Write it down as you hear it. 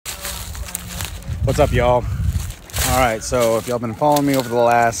What's up, y'all? All right, so if y'all been following me over the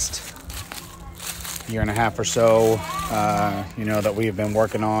last year and a half or so, you know that we've been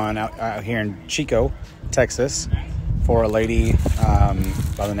working on out here in Chico, Texas, for a lady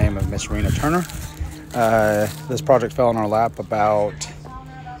by the name of Miss Rena Turner. This project fell in our lap about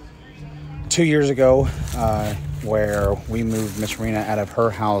 2 years ago, where we moved Miss Rena out of her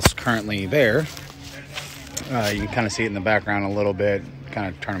house currently there. You can kind of see it in the background a little bit, kind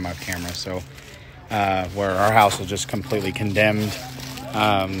of turning my camera, so where our house was just completely condemned.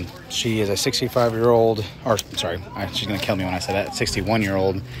 She is a 65-year-old, or sorry, she's going to kill me when I say that,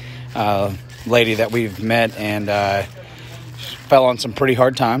 61-year-old lady that we've met and fell on some pretty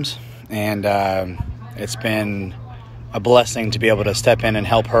hard times. And it's been a blessing to be able to step in and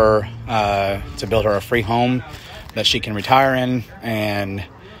help her to build her a free home that she can retire in, and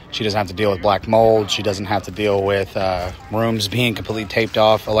she doesn't have to deal with black mold. She doesn't have to deal with rooms being completely taped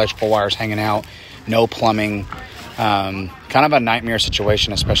off, electrical wires hanging out, no plumbing. Kind of a nightmare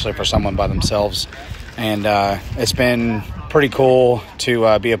situation, especially for someone by themselves. And it's been pretty cool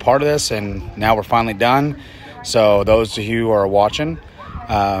to be a part of this, and now we're finally done. So those of you who are watching,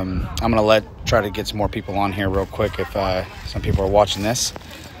 I'm going to try to get some more people on here real quick if some people are watching this.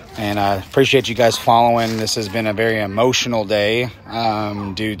 And I appreciate you guys following. This has been a very emotional day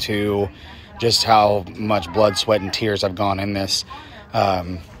due to just how much blood, sweat, and tears have gone in this.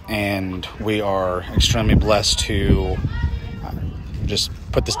 And we are extremely blessed to just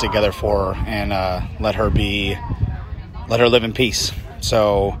put this together for her and let her live in peace.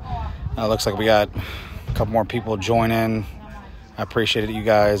 So looks like we got a couple more people join in. I appreciate it, you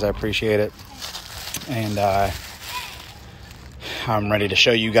guys. I appreciate it. And I'm ready to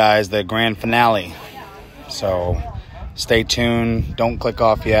show you guys the grand finale. So stay tuned. Don't click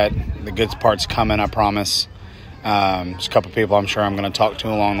off yet. The good part's coming, I promise. There's a couple people I'm sure I'm going to talk to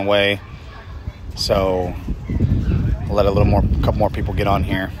along the way. So I'll let a couple more people get on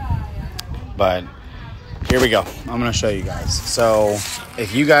here. But here we go. I'm going to show you guys. So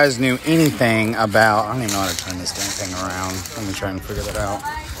if you guys knew anything about, I don't even know how to turn this damn thing around. Let me try and figure that out.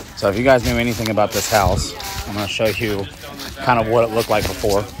 So if you guys knew anything about this house, I'm going to show you kind of what it looked like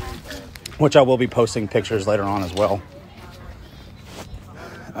before, which I will be posting pictures later on as well.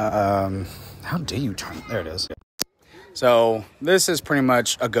 How do you turn it? There it is. So this is pretty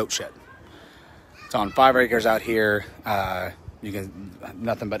much a goat shed. It's on 5 acres out here. You can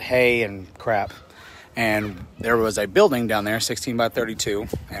nothing but hay and crap. And there was a building down there, 16 by 32,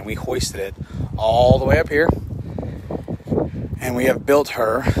 and we hoisted it all the way up here. And we have built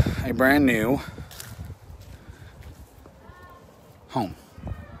her a brand new home,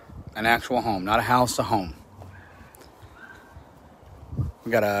 an actual home, not a house, a home.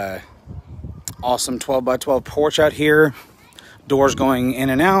 We got a awesome 12 by 12 porch out here, doors going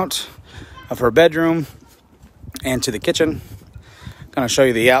in and out of her bedroom and to the kitchen. Gonna show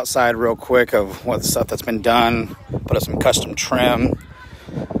you the outside real quick of what the stuff that's been done. Put up some custom trim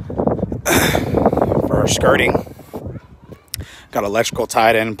for her skirting. Got electrical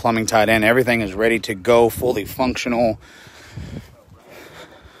tied in, plumbing tied in. Everything is ready to go, fully functional.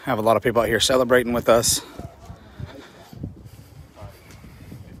 Have a lot of people out here celebrating with us.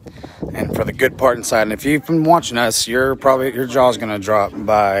 And for the good part inside, and if you've been watching us, your jaw's gonna drop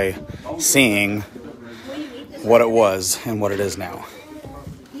by seeing what it was and what it is now.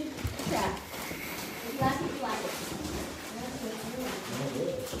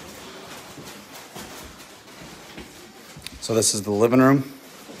 So this is the living room,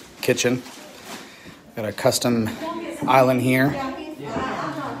 kitchen. Got a custom island here.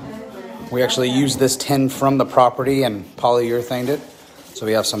 We actually used this tin from the property and polyurethaned it. So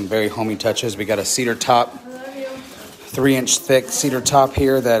we have some very homey touches. We got a cedar top, 3-inch thick cedar top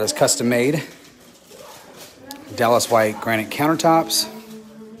here that is custom made. Dallas white granite countertops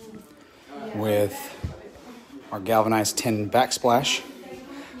with our galvanized tin backsplash.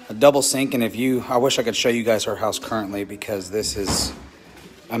 A double sink, and I wish I could show you guys her house currently because this is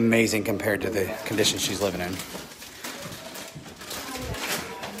amazing compared to the condition she's living in.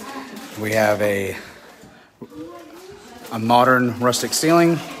 We have a modern rustic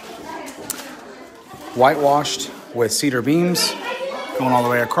ceiling, whitewashed with cedar beams going all the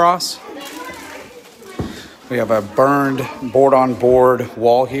way across. We have a burned board-on-board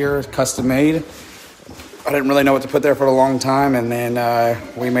wall here, custom made. I didn't really know what to put there for a long time, and then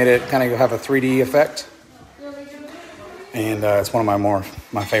we made it kind of have a 3D effect. And it's one of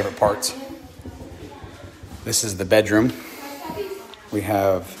my favorite parts. This is the bedroom. We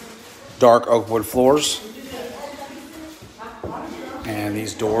have dark oak wood floors. And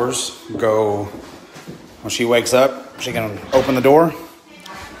these doors go, when she wakes up, she can open the door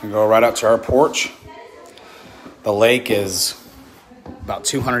We go right out to our porch. The lake is about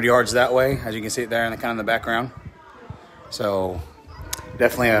 200 yards that way, as you can see it there in the kind of the background. So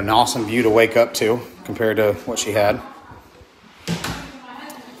definitely an awesome view to wake up to compared to what she had.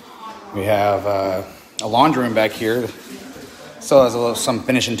 We have a laundry room back here. Still has some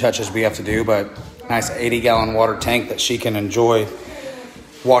finishing touches we have to do, but nice 80-gallon water tank that she can enjoy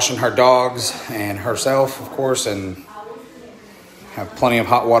washing her dogs and herself, of course, and have plenty of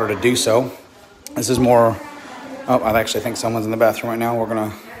hot water to do so. This is more, I actually think someone's in the bathroom right now. We're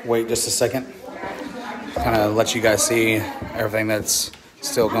gonna wait just a second. Kind of let you guys see everything that's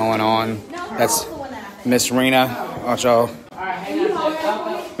still going on. That's Miss Rena. Watch y'all.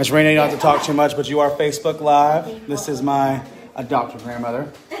 Miss Rena, you don't have to talk too much, but you are Facebook Live. This is my adopted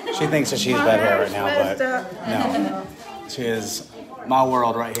grandmother. She thinks that she's bad hair right now, but no. She is my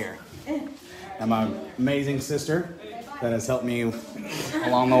world right here. And my amazing sister that has helped me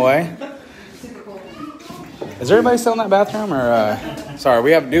along the way. Is everybody still in that bathroom? Or sorry, we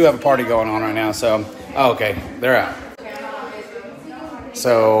do have a party going on right now, so okay, they're out.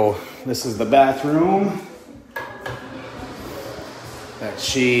 So this is the bathroom. That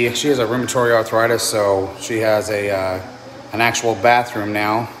she has a rheumatoid arthritis, so she has an actual bathroom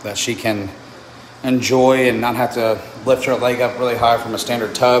now that she can enjoy and not have to lift her leg up really high from a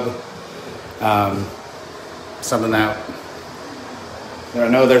standard tub. Something that, I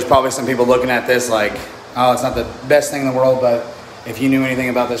know there's probably some people looking at this like, oh, it's not the best thing in the world, but if you knew anything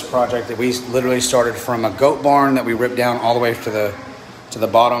about this project, that we literally started from a goat barn that we ripped down all the way to the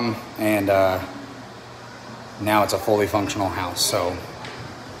bottom, and now it's a fully functional house. So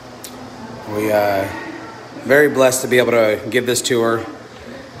we very blessed to be able to give this to her.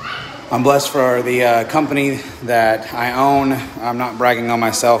 I'm blessed for the company that I own. I'm not bragging on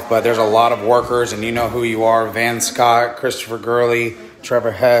myself, but there's a lot of workers, and you know who you are. Van Scott, Christopher Gurley,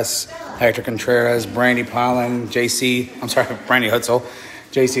 Trevor Hess, Hector Contreras, Brandy Piling, Brandy Hutzel,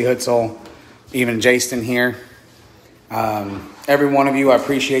 JC Hutzel, even Jason here. Every one of you, I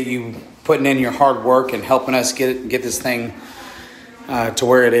appreciate you putting in your hard work and helping us get this thing to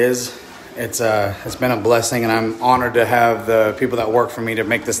where it is. It's been a blessing, and I'm honored to have the people that work for me to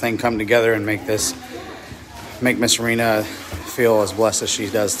make this thing come together and make Miss Serena feel as blessed as she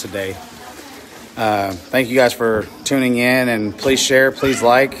does today. Thank you guys for tuning in, and please share, please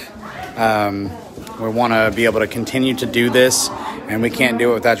like. We want to be able to continue to do this, and we can't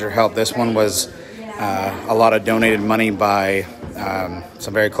do it without your help. This one was a lot of donated money by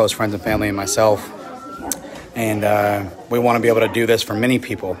some very close friends and family and myself, and we want to be able to do this for many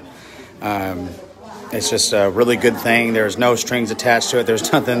people. It's just a really good thing. There's no strings attached to it.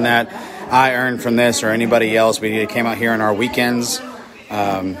 There's nothing that I earned from this or anybody else. We came out here on our weekends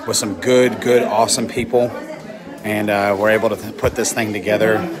with some good, awesome people, and we're able to put this thing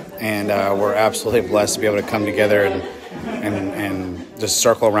together, and we're absolutely blessed to be able to come together and just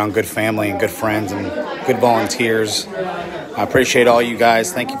circle around good family and good friends and good volunteers. I appreciate all you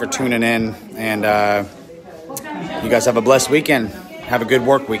guys. Thank you for tuning in, and you guys have a blessed weekend. Have a good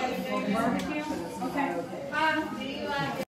work week.